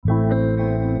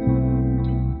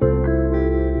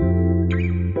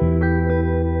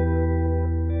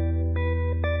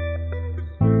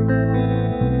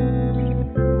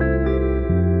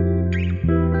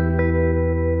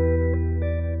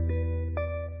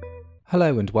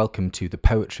Hello and welcome to The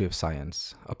Poetry of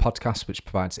Science, a podcast which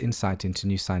provides insight into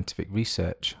new scientific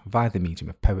research via the medium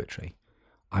of poetry.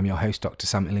 I'm your host, Dr.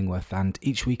 Sam Illingworth, and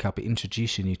each week I'll be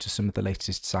introducing you to some of the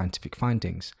latest scientific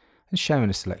findings and sharing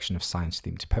a selection of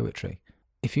science-themed poetry.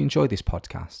 If you enjoy this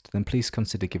podcast, then please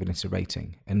consider giving it a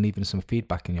rating and leaving some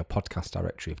feedback in your podcast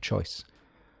directory of choice.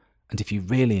 And if you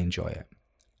really enjoy it,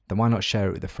 then why not share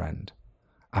it with a friend?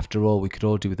 After all, we could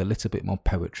all do with a little bit more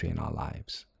poetry in our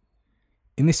lives.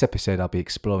 In this episode, I'll be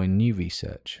exploring new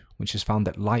research, which has found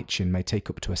that lichen may take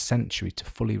up to a century to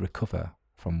fully recover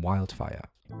from wildfire.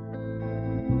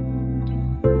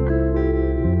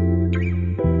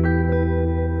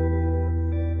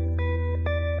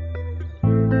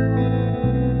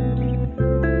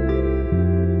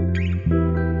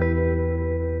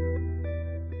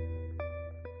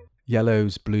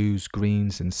 Yellows, blues,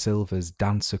 greens and silvers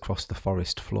dance across the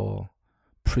forest floor.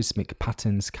 Prismic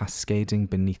patterns cascading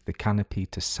beneath the canopy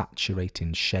to saturate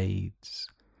in shades.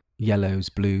 Yellows,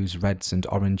 blues, reds and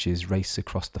oranges race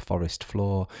across the forest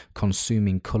floor,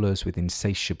 consuming colours with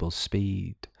insatiable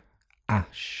speed.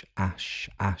 Ash, ash,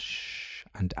 ash,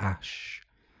 and ash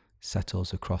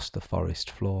settles across the forest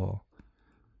floor.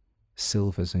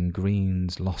 Silvers and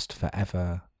greens lost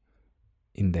forever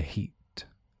in the heat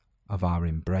of our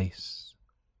embrace.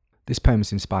 This poem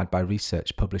is inspired by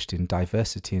research published in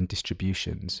Diversity and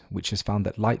Distributions, which has found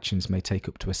that lichens may take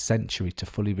up to a century to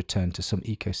fully return to some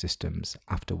ecosystems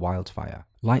after wildfire.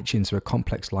 Lichens are a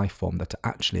complex life form that are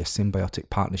actually a symbiotic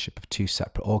partnership of two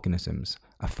separate organisms,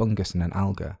 a fungus and an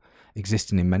alga,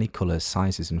 existing in many colours,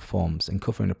 sizes and forms and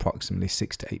covering approximately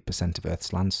 6 to 8% of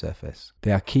Earth's land surface.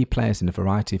 They are key players in a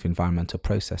variety of environmental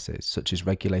processes, such as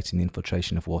regulating the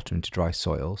infiltration of water into dry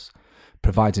soils,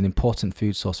 provide an important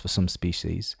food source for some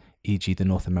species, e.g. the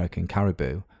North American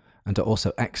caribou, and are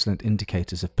also excellent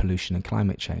indicators of pollution and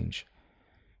climate change.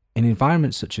 In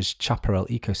environments such as chaparral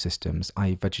ecosystems,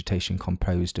 i.e. vegetation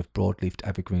composed of broad-leafed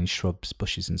evergreen shrubs,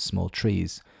 bushes and small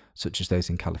trees, such as those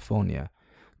in California,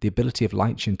 the ability of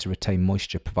lichen to retain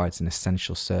moisture provides an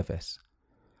essential service.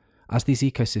 As these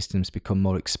ecosystems become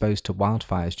more exposed to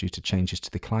wildfires due to changes to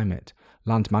the climate,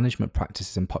 land management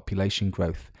practices and population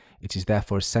growth, it is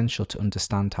therefore essential to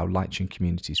understand how lichen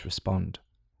communities respond.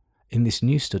 In this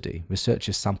new study,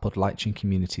 researchers sampled lichen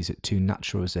communities at two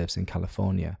natural reserves in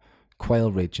California,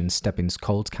 Quail Ridge and Stebbins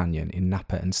Cold Canyon in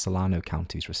Napa and Solano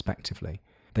counties respectively.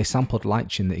 They sampled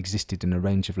lichen that existed in a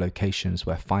range of locations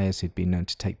where fires had been known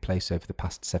to take place over the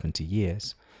past 70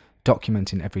 years,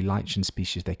 documenting every lichen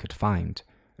species they could find,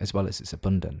 as well as its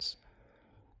abundance.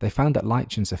 They found that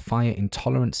lichens are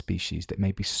fire-intolerant species that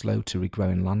may be slow to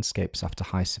regrow in landscapes after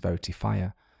high-severity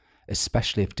fire,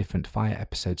 especially if different fire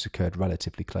episodes occurred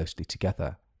relatively closely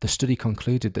together. The study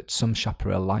concluded that some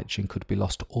chaparral lichen could be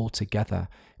lost altogether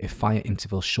if fire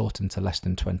intervals shortened to less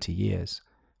than 20 years,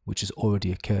 which has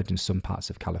already occurred in some parts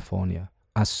of California.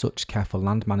 As such, careful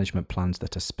land management plans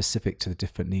that are specific to the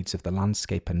different needs of the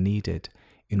landscape are needed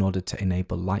in order to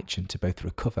enable lichen to both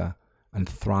recover and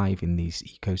thrive in these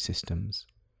ecosystems.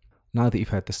 Now that you've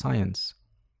heard the science,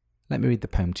 let me read the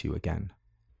poem to you again.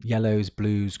 Yellows,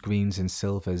 blues, greens and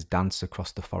silvers dance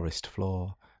across the forest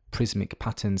floor, prismic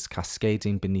patterns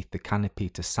cascading beneath the canopy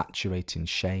to saturate in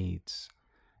shades.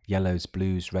 Yellows,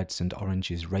 blues, reds and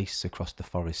oranges race across the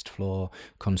forest floor,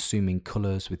 consuming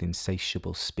colours with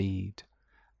insatiable speed.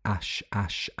 Ash,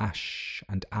 ash, ash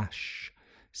and ash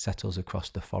settles across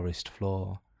the forest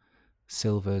floor,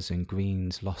 silvers and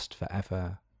greens lost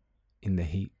forever in the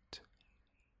heat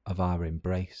of our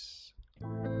embrace.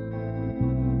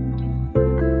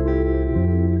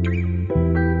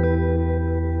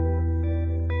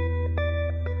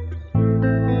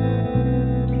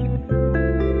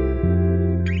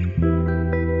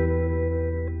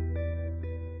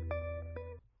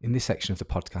 In this section of the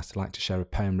podcast, I'd like to share a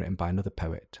poem written by another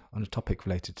poet on a topic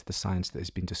related to the science that has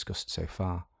been discussed so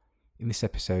far. In this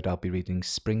episode, I'll be reading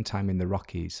Springtime in the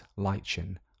Rockies,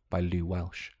 Lichen by Lew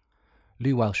Welsh.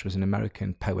 Lew Welsh was an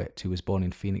American poet who was born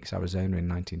in Phoenix, Arizona in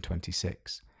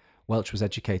 1926. Welsh was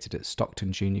educated at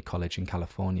Stockton Junior College in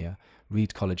California,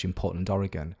 Reed College in Portland,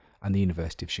 Oregon, and the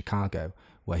University of Chicago,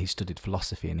 where he studied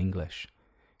philosophy and English.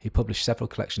 He published several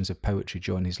collections of poetry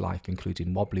during his life,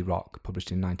 including Wobbly Rock,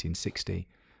 published in 1960,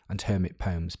 and Hermit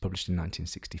Poems, published in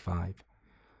 1965.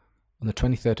 On the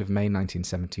 23rd of May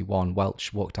 1971,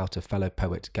 Welsh walked out of fellow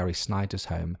poet Gary Snyder's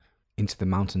home into the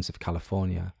mountains of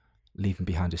California, leaving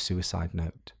behind a suicide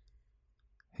note.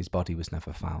 His body was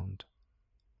never found.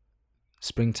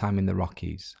 Springtime in the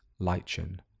Rockies,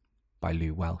 Lichen by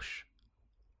Lew Welsh.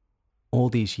 All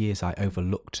these years I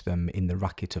overlooked them in the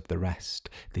racket of the rest,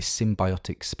 this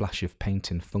symbiotic splash of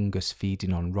paint and fungus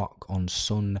feeding on rock, on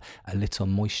sun, a little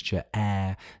moisture,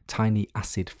 air, tiny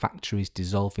acid factories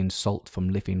dissolving salt from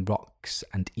living rocks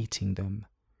and eating them.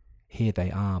 Here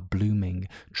they are, blooming,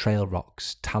 trail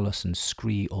rocks, talus and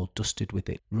scree all dusted with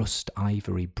it, rust,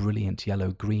 ivory, brilliant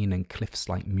yellow-green and cliffs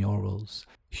like murals.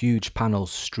 Huge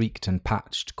panels streaked and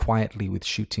patched, quietly with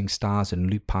shooting stars and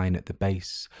lupine at the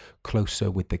base. Closer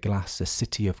with the glass, a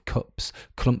city of cups,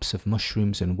 clumps of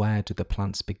mushrooms, and where do the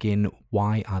plants begin?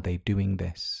 Why are they doing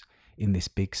this? In this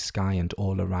big sky and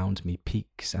all around me,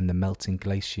 peaks and the melting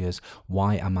glaciers,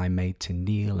 why am I made to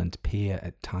kneel and peer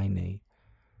at tiny?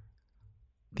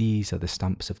 These are the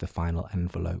stamps of the final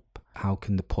envelope. How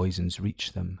can the poisons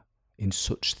reach them? In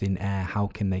such thin air, how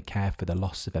can they care for the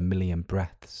loss of 1,000,000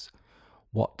 breaths?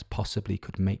 What possibly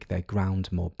could make their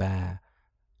ground more bare?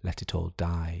 Let it all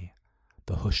die.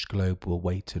 The hushed globe will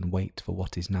wait and wait for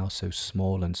what is now so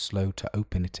small and slow to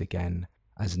open it again,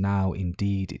 as now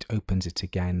indeed it opens it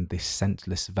again, this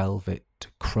scentless velvet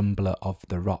crumbler of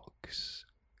the rocks,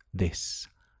 this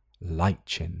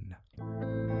Lichen.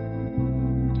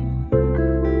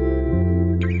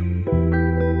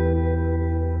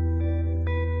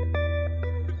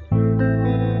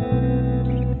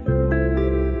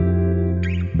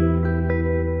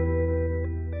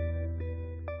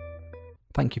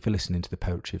 Thank you for listening to the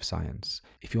Poetry of Science.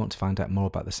 If you want to find out more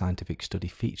about the scientific study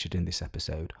featured in this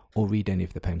episode, or read any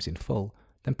of the poems in full,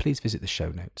 then please visit the show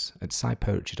notes at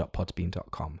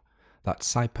scipoetry.podbean.com.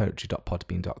 That's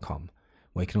scipoetry.podbean.com,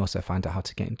 where you can also find out how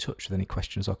to get in touch with any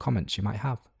questions or comments you might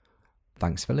have.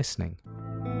 Thanks for listening.